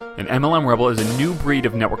and MLM Rebel is a new breed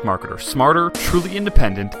of network marketer, smarter, truly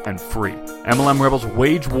independent, and free. MLM Rebels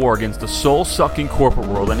wage war against the soul-sucking corporate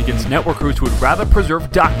world and against networkers who would rather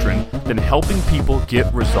preserve doctrine than helping people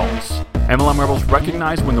get results. MLM Rebels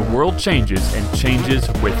recognize when the world changes and changes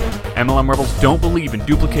with it. MLM Rebels don't believe in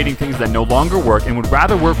duplicating things that no longer work and would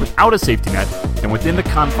rather work without a safety net than within the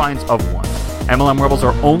confines of one. MLM Rebels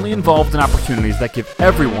are only involved in opportunities that give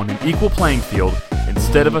everyone an equal playing field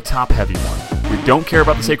instead of a top-heavy one. We don't care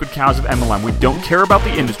about the sacred cows of MLM, we don't care about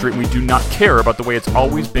the industry, and we do not care about the way it's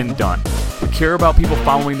always been done. We care about people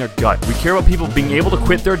following their gut. We care about people being able to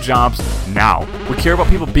quit their jobs now. We care about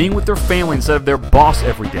people being with their family instead of their boss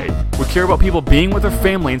every day. We care about people being with their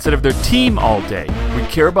family instead of their team all day. We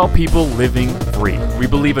care about people living free. We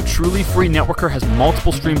believe a truly free networker has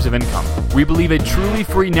multiple streams of income. We believe a truly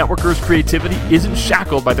free networker's creativity isn't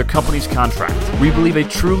shackled by their company's contract. We believe a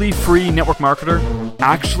truly free network marketer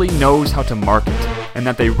actually knows how to market, and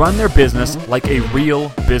that they run their business like a real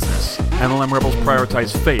business. MLM Rebels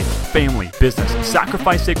prioritize faith, family, business,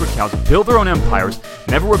 sacrifice sacred cows, build their own empires,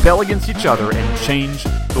 never rebel against each other, and change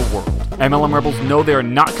the world. MLM Rebels know they are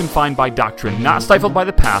not confined by doctrine, not stifled by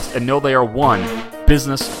the past, and know they are one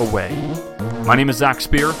business away. My name is Zach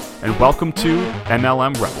Spear, and welcome to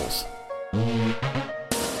MLM Rebels.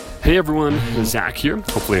 Hey everyone, Zach here.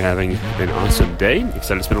 Hopefully you're having an awesome day.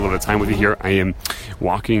 Excited to spend a little bit of time with you here. I am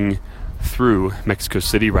walking through Mexico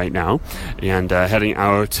City right now and heading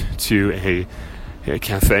out to a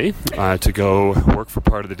cafe to go work for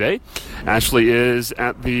part of the day. Ashley is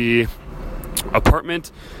at the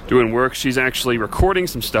apartment doing work. She's actually recording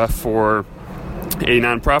some stuff for a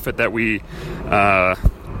nonprofit that we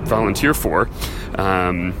volunteer for.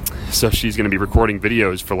 So she's going to be recording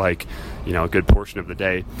videos for a good portion of the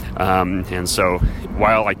day. And so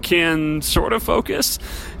while I can sort of focus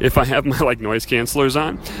if I have my noise cancelers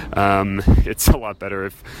on, it's a lot better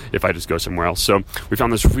if I just go somewhere else. So we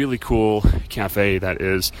found this really cool cafe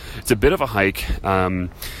it's a bit of a hike.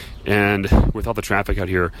 And with all the traffic out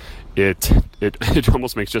here, it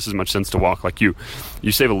almost makes just as much sense to walk. You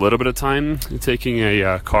save a little bit of time taking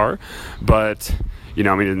a car, but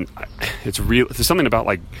it's real. There's something about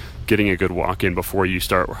getting a good walk in before you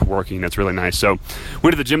start working that's really nice. So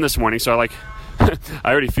went to the gym this morning, so I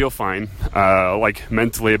already feel fine,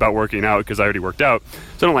 mentally about working out because I already worked out.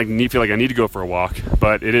 So I don't feel like I need to go for a walk,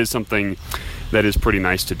 but it is something that is pretty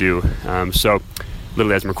nice to do. So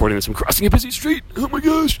literally as I'm recording this, I'm crossing a busy street. Oh my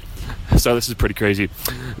gosh. So this is pretty crazy.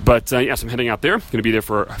 But so I'm heading out there. Going to be there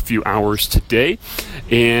for a few hours today.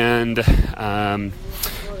 And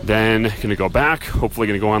then going to go back. Hopefully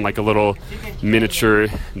going to go on a little miniature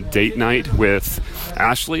date night with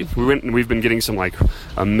Ashley. We've been getting some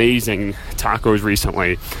amazing tacos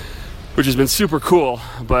recently, which has been super cool.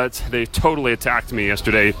 But they totally attacked me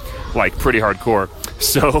yesterday, pretty hardcore.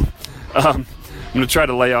 So I'm going to try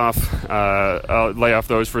to lay off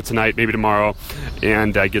those for tonight, maybe tomorrow,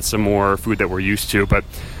 and get some more food that we're used to. But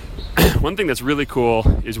one thing that's really cool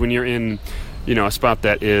is when you're in, a spot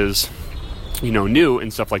that is, new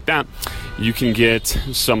and stuff like that, you can get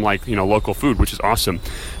some local food, which is awesome.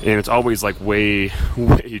 And it's always way,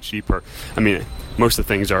 way cheaper. I mean, most of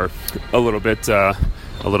the things are a little bit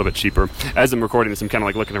cheaper. As I'm recording this, I'm kind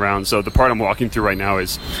of looking around. So the part I'm walking through right now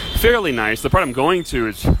is fairly nice. The part I'm going to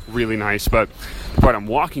is really nice, but the part I'm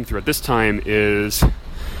walking through at this time it's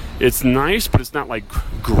nice, but it's not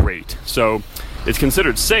great. So it's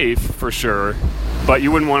considered safe for sure, but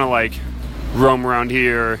you wouldn't want to roam around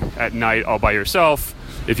here at night all by yourself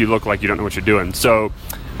if you look like you don't know what you're doing. So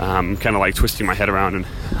I'm kind of twisting my head around and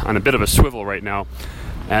on a bit of a swivel right now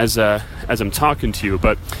as I'm talking to you.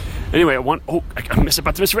 But anyway, I'm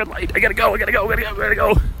about to miss a red light. I gotta go.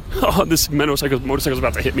 Oh, this motorcycle's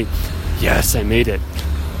about to hit me. Yes, I made it.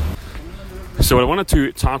 So what I wanted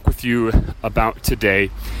to talk with you about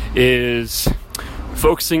today is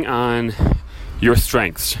focusing on your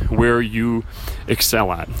strengths, where you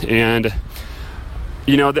excel at. And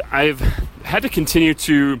I've had to continue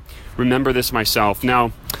to remember this myself. Now,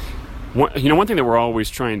 one thing that we're always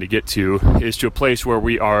trying to get to is to a place where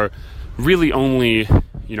we are really only,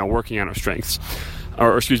 working on our strengths.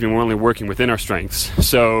 Or excuse me, we're only working within our strengths.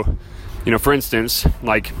 So, for instance,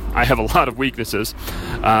 I have a lot of weaknesses.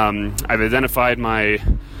 I've identified my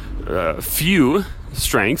few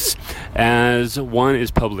strengths as one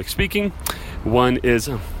is public speaking, one is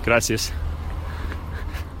gracias.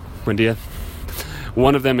 Buen dia.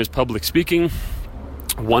 One of them is public speaking.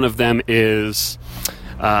 One of them is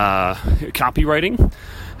copywriting.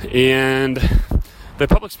 And the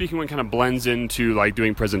public speaking one kind of blends into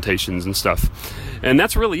doing presentations and stuff. And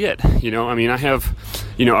that's really it. I have,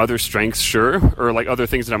 other strengths, sure, or other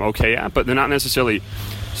things that I'm okay at, but they're not necessarily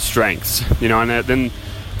strengths, and then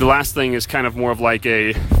the last thing is kind of more of like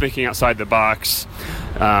a thinking outside the box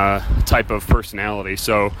type of personality.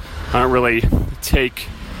 So I don't really take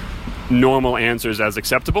normal answers as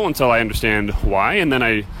acceptable until I understand why, and then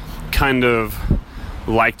I kind of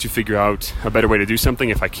like to figure out a better way to do something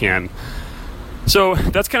if I can. So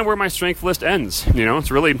that's kind of where my strength list ends.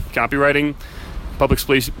 It's really copywriting, public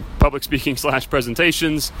speaking /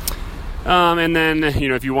 presentations, and then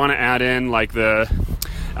if you want to add in like the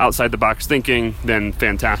outside the box thinking, then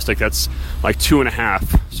fantastic. That's like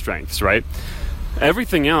 2.5 strengths, right?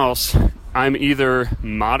 Everything else I'm either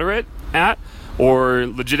moderate at or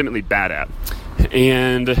legitimately bad at.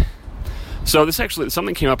 And so this actually,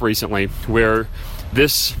 something came up recently where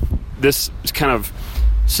this kind of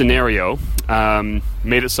scenario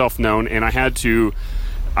made itself known, and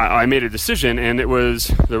I made a decision, and it was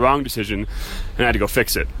the wrong decision, and I had to go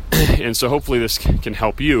fix it. And so hopefully this can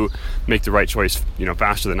help you make the right choice,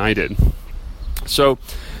 faster than I did. So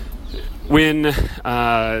the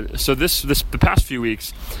past few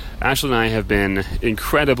weeks, Ashley and I have been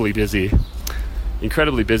incredibly busy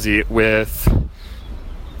with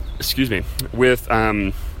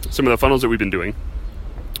some of the funnels that we've been doing.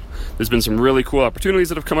 There's been some really cool opportunities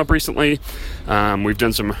that have come up recently. We've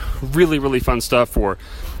done some really, really fun stuff for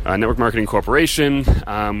Network Marketing Corporation.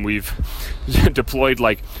 We've deployed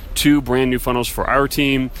like 2 brand new funnels for our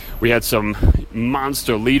team. We had some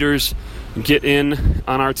monster leaders get in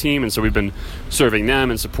on our team, and so we've been serving them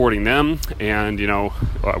and supporting them and,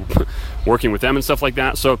 working with them and stuff like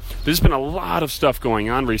that. So there's been a lot of stuff going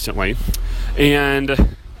on recently.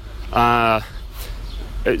 And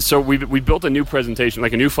so we built a new presentation,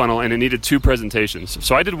 like a new funnel, and it needed 2 presentations.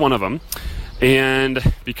 So I did one of them,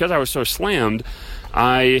 and because I was so slammed,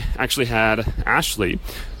 I actually had Ashley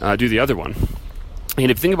do the other one. And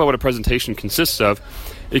if you think about what a presentation consists of,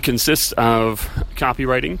 it consists of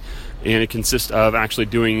copywriting, and it consists of actually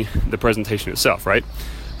doing the presentation itself, right?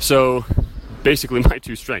 So basically my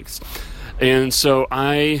 2 strengths. And so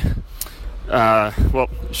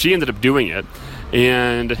she ended up doing it.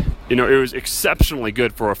 And it was exceptionally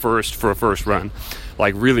good for a first run,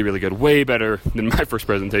 like really, really good, way better than my first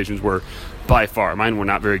presentations were by far. Mine were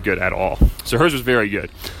not very good at all. So hers was very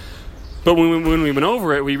good. But when we went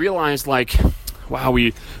over it, we realized like, wow,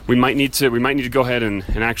 we might need to go ahead and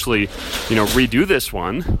actually redo this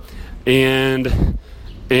one, and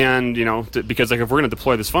because like if we're going to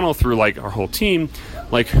deploy this funnel through like our whole team,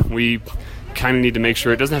 like we kind of need to make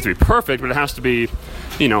sure it doesn't have to be perfect, but it has to be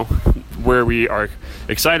where we are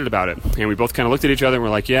excited about it. And we both kind of looked at each other and we're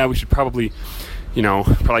like, yeah, we should probably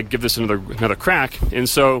give this another crack. And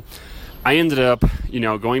so I ended up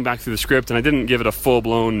going back through the script, and I didn't give it a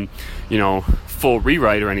full-blown full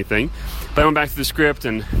rewrite or anything, but I went back through the script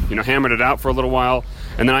and hammered it out for a little while,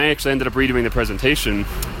 and then I actually ended up redoing the presentation.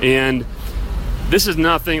 And this is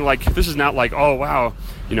not like, oh wow,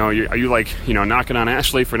 are you like knocking on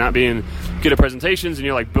Ashley for not being good at presentations and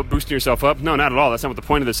you're like boosting yourself up? No, not at all. That's not what the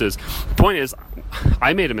point of this is. The point is,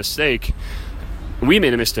 we made a mistake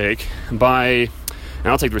by, and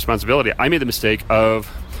I'll take the responsibility, I made the mistake of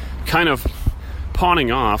kind of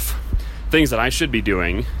pawning off things that I should be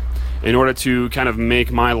doing in order to kind of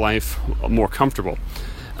make my life more comfortable.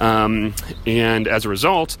 And as a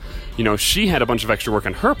result, she had a bunch of extra work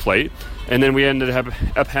on her plate, and then we ended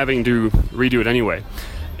up having to redo it anyway.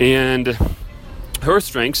 And her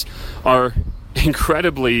strengths are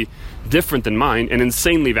incredibly different than mine and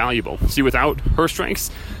insanely valuable. See, without her strengths,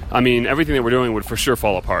 everything that we're doing would for sure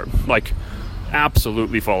fall apart. Like,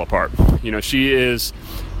 absolutely fall apart. She's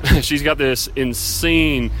got this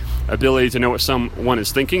insane ability to know what someone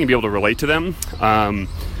is thinking and be able to relate to them.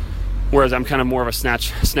 Whereas I'm kind of more of a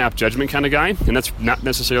snap judgment kind of guy, and that's not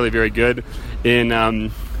necessarily very good in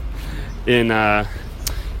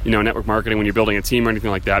network marketing when you're building a team or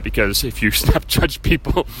anything like that, because if you snap judge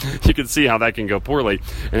people, you can see how that can go poorly.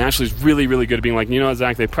 And Ashley's really, really good at being like,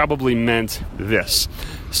 Zach, they probably meant this.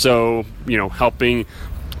 So, helping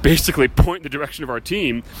basically point the direction of our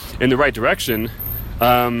team in the right direction,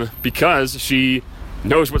 because she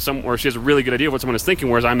knows or she has a really good idea of what someone is thinking,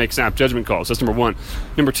 whereas I make snap judgment calls. That's number 1.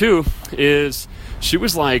 Number 2 is she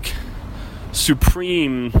was like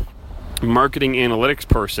supreme marketing analytics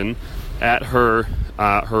person at her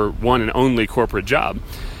one and only corporate job.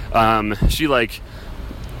 She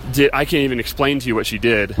I can't even explain to you what she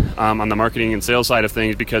did on the marketing and sales side of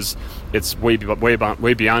things because it's way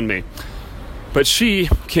beyond me. But she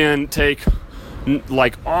can take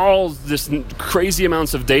like all this crazy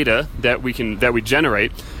amounts of data that we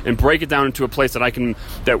generate and break it down into a place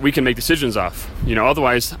that we can make decisions off.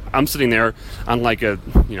 Otherwise I'm sitting there on like a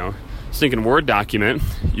stinking Word document,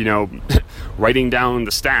 writing down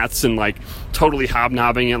the stats and like totally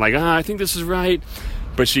hobnobbing it, like, I think this is right.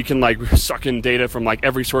 But she can like suck in data from like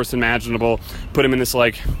every source imaginable, put them in this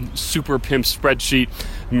like super pimp spreadsheet,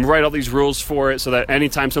 and write all these rules for it so that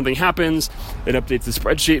anytime something happens, it updates the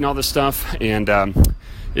spreadsheet and all this stuff. And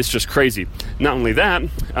it's just crazy. Not only that,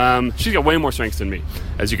 she's got way more strengths than me,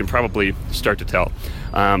 as you can probably start to tell.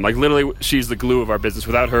 Like literally, she's the glue of our business.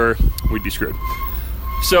 Without her, we'd be screwed.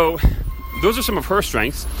 So those are some of her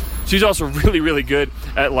strengths. She's also really, really good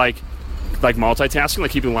at like multitasking,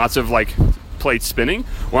 like keeping lots of like plates spinning.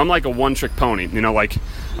 Or I'm like a one-trick pony. You know, like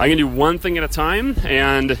I can do one thing at a time,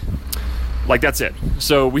 and like that's it.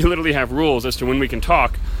 So we literally have rules as to when we can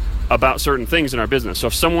talk about certain things in our business. So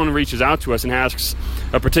if someone reaches out to us and asks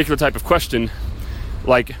a particular type of question,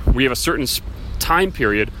 like we have a certain time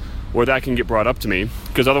period where that can get brought up to me,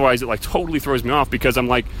 because otherwise it like totally throws me off, because I'm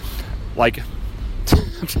like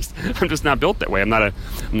I'm just not built that way. I'm not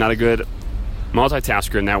a good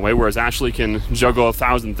multitasker in that way, whereas Ashley can juggle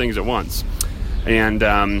 1,000 things at once. And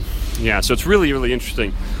so it's really, really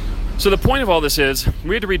interesting. So the point of all this is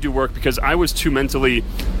we had to redo work because I was too mentally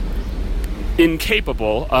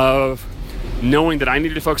incapable of knowing that I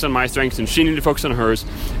needed to focus on my strengths and she needed to focus on hers.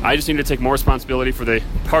 I just needed to take more responsibility for the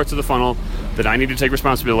parts of the funnel that I needed to take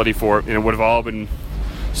responsibility for, and it would have all been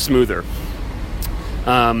smoother.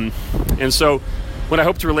 And so what I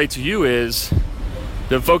hope to relate to you is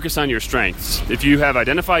to focus on your strengths. If you have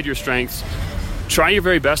identified your strengths, try your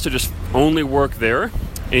very best to just only work there,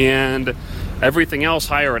 and everything else,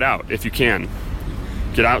 hire it out if you can.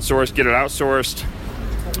 Get it outsourced,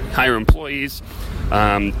 hire employees,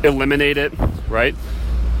 eliminate it, right?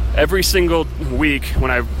 Every single week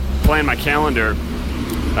when I plan my calendar,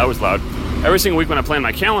 that was loud. Every single week when I plan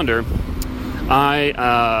my calendar,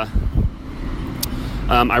 I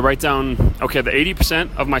write down, okay, the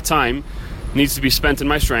 80% of my time needs to be spent in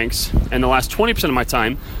my strengths, and the last 20% of my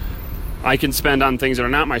time I can spend on things that are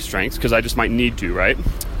not my strengths because I just might need to, right?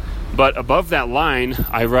 But above that line,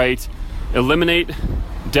 I write eliminate,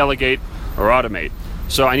 delegate, or automate.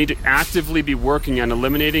 So I need to actively be working on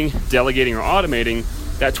eliminating, delegating, or automating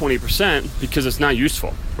that 20% because it's not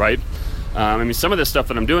useful, right? Some of this stuff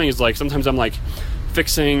that I'm doing is like, sometimes I'm like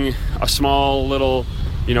fixing a small little,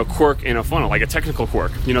 quirk in a funnel, like a technical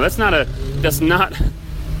quirk. That's not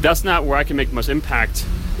where I can make the most impact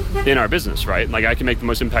in our business, right? Like I can make the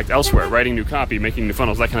most impact elsewhere, writing new copy, making new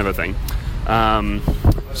funnels, that kind of a thing.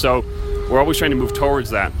 So we're always trying to move towards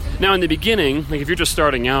that. Now in the beginning, like if you're just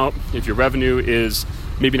starting out, if your revenue is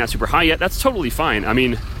maybe not super high yet, that's totally fine.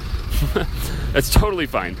 That's totally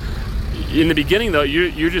fine. In the beginning though,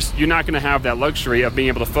 you're not going to have that luxury of being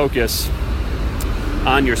able to focus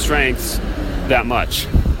on your strengths that much.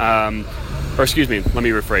 Let me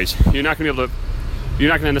rephrase. You're not going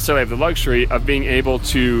to necessarily have the luxury of being able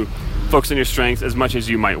to focus on your strengths as much as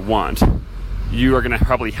you might want. You are going to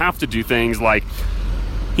probably have to do things like,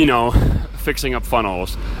 fixing up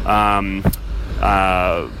funnels,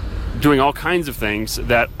 doing all kinds of things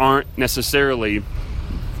that aren't necessarily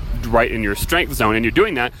right in your strength zone, and you're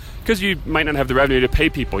doing that because you might not have the revenue to pay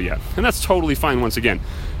people yet, and that's totally fine. Once again,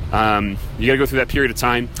 you got to go through that period of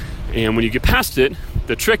time, and when you get past it,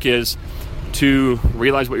 the trick is to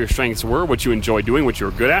realize what your strengths were, what you enjoy doing, what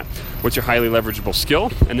you're good at, what's your highly leverageable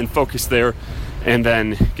skill, and then focus there, and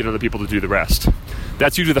then get other people to do the rest.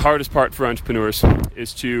 That's usually the hardest part for entrepreneurs,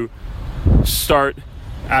 is to start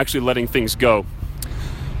actually letting things go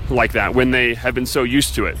like that when they have been so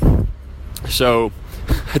used to it. So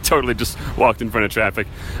I totally just walked in front of traffic.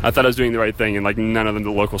 I thought I was doing the right thing, and like none of the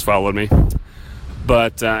locals followed me.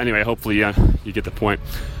 But anyway, hopefully you get the point.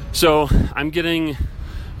 So I'm getting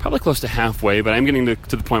probably close to halfway, but I'm getting to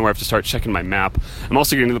the point where I have to start checking my map. I'm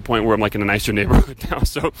also getting to the point where I'm like in a nicer neighborhood now,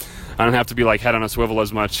 so I don't have to be like head on a swivel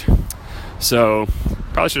as much. So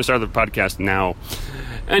probably should have started the podcast now.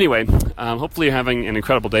 Anyway, hopefully you're having an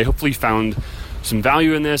incredible day. Hopefully you found some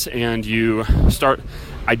value in this and you start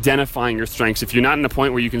identifying your strengths. If you're not in a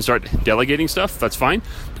point where you can start delegating stuff, that's fine.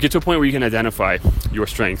 But get to a point where you can identify your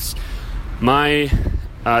strengths.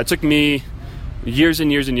 It took me years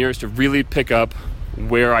and years and years to really pick up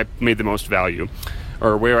where I made the most value,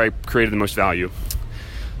 or where I created the most value.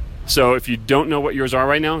 So if you don't know what yours are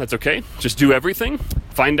right now, that's okay. Just do everything.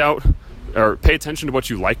 Find out, or pay attention to what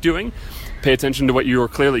you like doing. Pay attention to what you're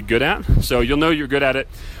clearly good at. So you'll know you're good at it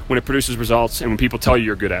when it produces results and when people tell you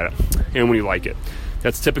you're good at it and when you like it.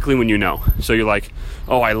 That's typically when you know. So you're like,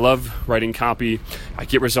 oh, I love writing copy. I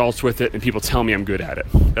get results with it and people tell me I'm good at it.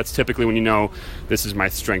 That's typically when you know this is my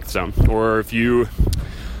strength zone. Or if you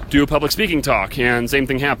do a public speaking talk and same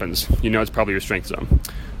thing happens, you know it's probably your strength zone.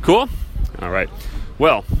 Cool? All right.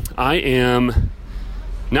 Well, I am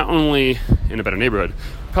not only in a better neighborhood.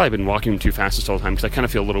 Probably been walking too fast this whole time because I kind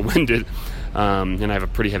of feel a little winded, and I have a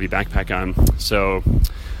pretty heavy backpack on. So,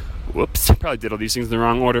 whoops, probably did all these things in the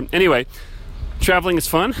wrong order. Anyway, traveling is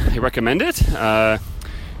fun. I recommend it.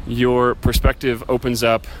 Your perspective opens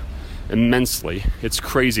up immensely. It's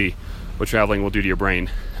crazy what traveling will do to your brain.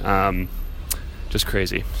 Just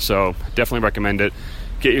crazy. So definitely recommend it.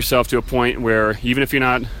 Get yourself to a point where even if you're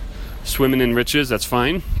not swimming in riches, that's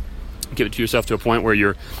fine. Get it to yourself to a point where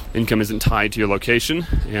your income isn't tied to your location.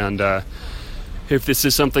 And if this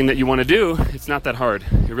is something that you want to do, it's not that hard.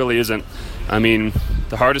 It really isn't. I mean,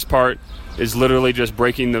 the hardest part is literally just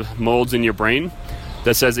breaking the molds in your brain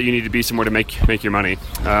that says that you need to be somewhere to make your money.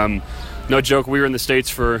 No joke, we were in the States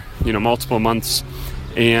for multiple months,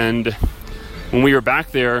 and when we were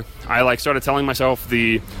back there, I started telling myself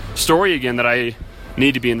the story again that I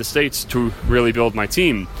need to be in the States to really build my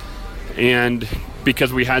team. And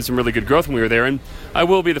because we had some really good growth when we were there, and I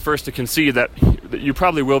will be the first to concede that you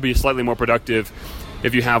probably will be slightly more productive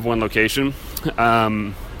if you have one location.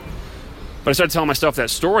 But I started telling myself that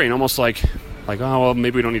story, and almost like, oh, well,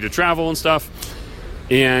 maybe we don't need to travel and stuff.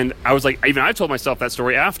 And I was like, even I told myself that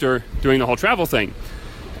story after doing the whole travel thing.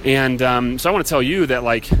 And so I want to tell you that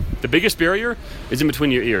the biggest barrier is in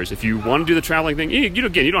between your ears. If you want to do the traveling thing, you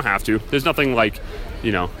don't have to. There's nothing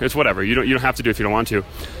it's whatever. You don't have to do it if you don't want to.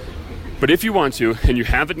 But if you want to and you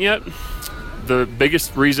haven't yet, the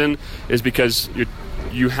biggest reason is because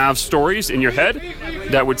you have stories in your head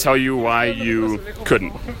that would tell you why you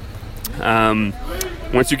couldn't.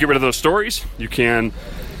 Once you get rid of those stories, you can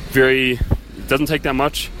it doesn't take that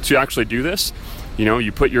much to actually do this.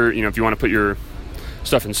 You put your, if you want to put your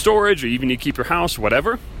stuff in storage, or even you keep your house,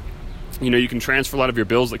 whatever, you can transfer a lot of your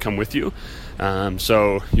bills that come with you.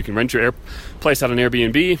 So you can rent your place out on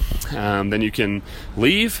Airbnb, then you can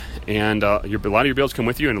leave, and a lot of your bills come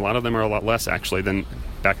with you, and a lot of them are a lot less actually than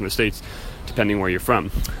back in the States, depending where you're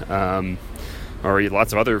from, or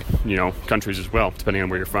lots of other countries as well, depending on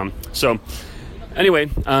where you're from. So anyway,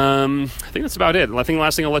 I think that's about it. I think the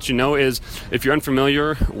last thing I'll let you know is if you're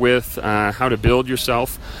unfamiliar with how to build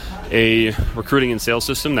yourself a recruiting and sales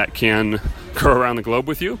system that can go around the globe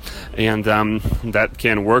with you, and that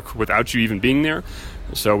can work without you even being there.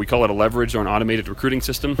 So we call it a leverage or an automated recruiting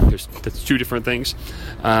system. That's two different things.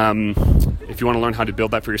 If you want to learn how to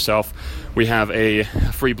build that for yourself, we have a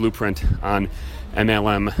free blueprint on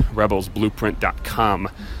MLMRebelsBlueprint.com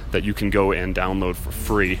that you can go and download for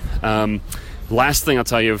free. Last thing I'll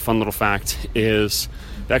tell you, a fun little fact, is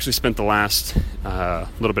I actually spent the last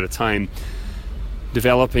little bit of time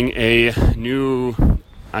developing a new,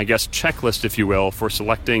 checklist, if you will, for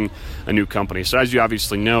selecting a new company. So as you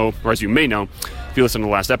obviously know, or as you may know, if you listen to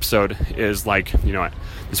the last episode, is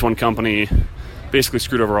this one company basically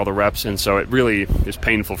screwed over all the reps, and so it really is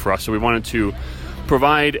painful for us. So we wanted to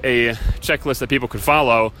provide a checklist that people could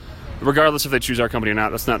follow, regardless if they choose our company or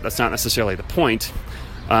not. That's not necessarily the point.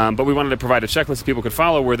 But we wanted to provide a checklist that people could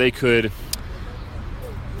follow where they could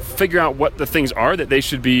figure out what the things are that they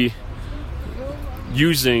should be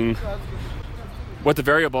using, what the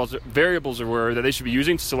variables were that they should be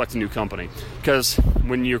using to select a new company. Because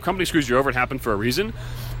when your company screws you over, it happened for a reason,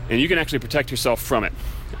 and you can actually protect yourself from it.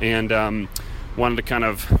 And wanted to kind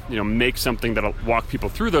of make something that'll walk people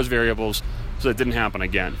through those variables so that it didn't happen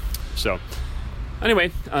again. So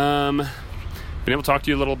anyway, been able to talk to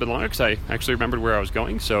you a little bit longer because I actually remembered where I was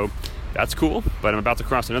going, so that's cool. But I'm about to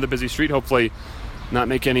cross another busy street, hopefully not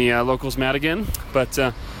make any locals mad again. But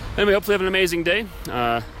anyway, hopefully have an amazing day.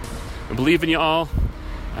 I believe in you all,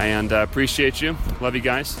 and appreciate you. Love you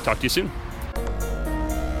guys. Talk to you soon.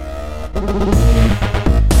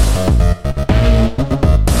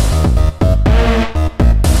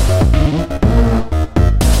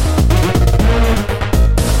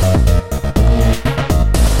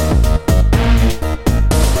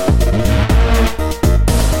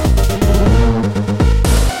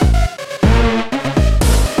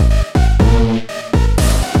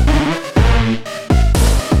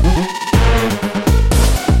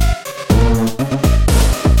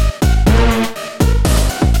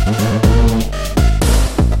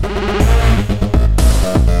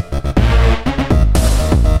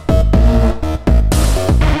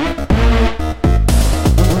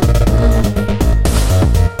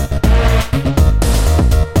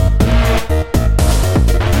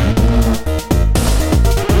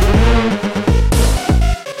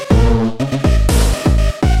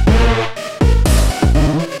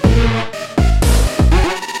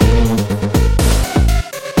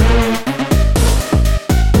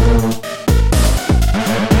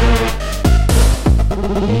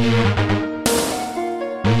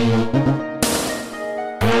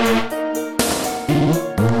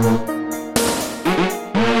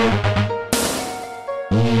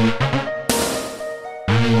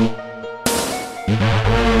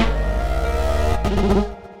 Bye.